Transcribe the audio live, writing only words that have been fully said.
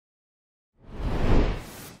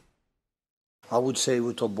I would say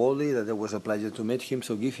with Todd Boehly that it was a pleasure to meet him,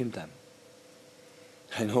 so give him time.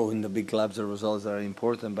 I know in the big clubs the results are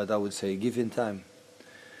important, but I would say give him time.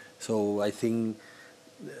 So I think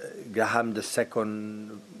Graham, the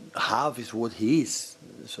second half is what he is.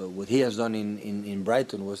 So what he has done in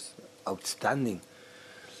Brighton was outstanding.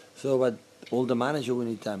 So, but all the manager, we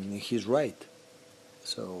need time. He's right.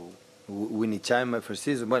 So we need time for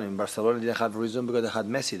season. Well, in Barcelona they didn't have reason because they had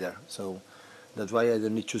Messi there. So that's why I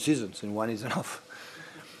don't need 2 seasons, and 1 is enough.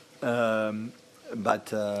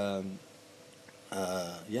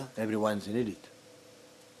 Yeah, everyone's in it.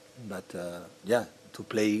 But yeah, to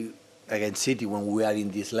play against City when we are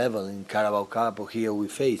in this level, in Carabao Cup or here we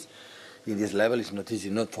face, in this level is not easy,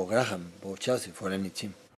 not for Graham, for Chelsea, for any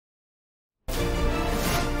team.